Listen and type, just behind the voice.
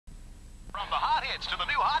From the hot hits to the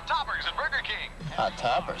new Hot Toppers at Burger King. Hot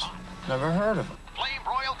Toppers? Never heard of them. Flame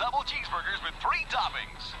broiled double cheeseburgers with 3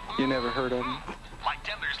 toppings. You never heard of them? Like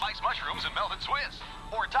tender sliced mushrooms and melted Swiss.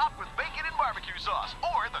 Or topped with bacon and barbecue sauce.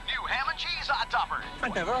 Or the new ham and cheese Hot Topper. I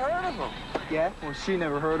never heard of them. Yeah? Well, she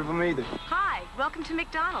never heard of them either. Hi, welcome to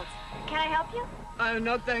McDonald's. Can I help you?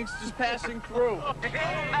 No thanks, just passing through.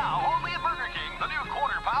 Now, only at Burger King, the new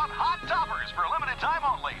quarter-pound Hot Toppers for a limited time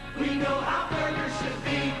only. We know how burgers should be.